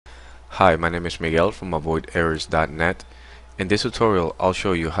Hi, my name is Miguel from avoiderrors.net. In this tutorial, I'll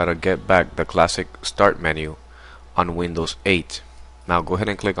show you how to get back the classic Start menu on Windows 8. Now go ahead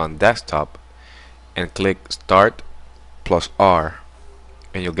and click on Desktop and click Start plus R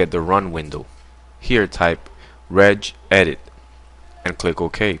and you'll get the Run window. Here type regedit and click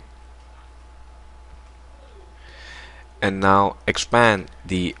OK. And now expand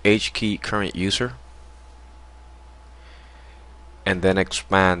the H key current user and then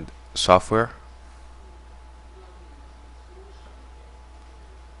expand software,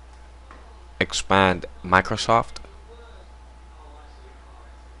 expand Microsoft,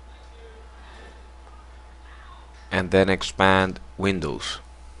 and then expand Windows.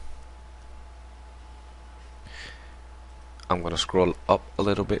 I'm going to scroll up a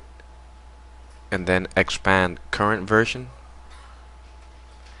little bit and then expand current version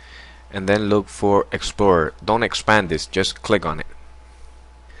and then look for Explorer. Don't expand this, just click on it.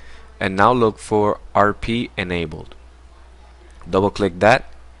 And now look for RP enabled. Double click that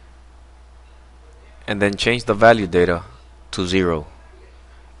and then change the value data to 0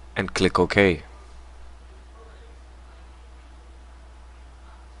 and click OK.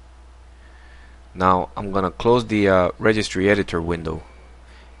 Now I'm going to close the registry editor window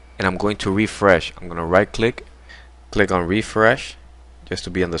and I'm going to refresh. I'm going to right click on refresh just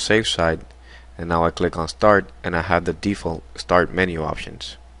to be on the safe side, and now I click on start and I have the default start menu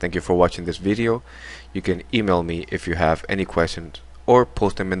options. Thank you for watching this video. You can email me if you have any questions or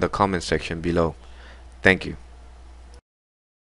post them in the comment section below. Thank you.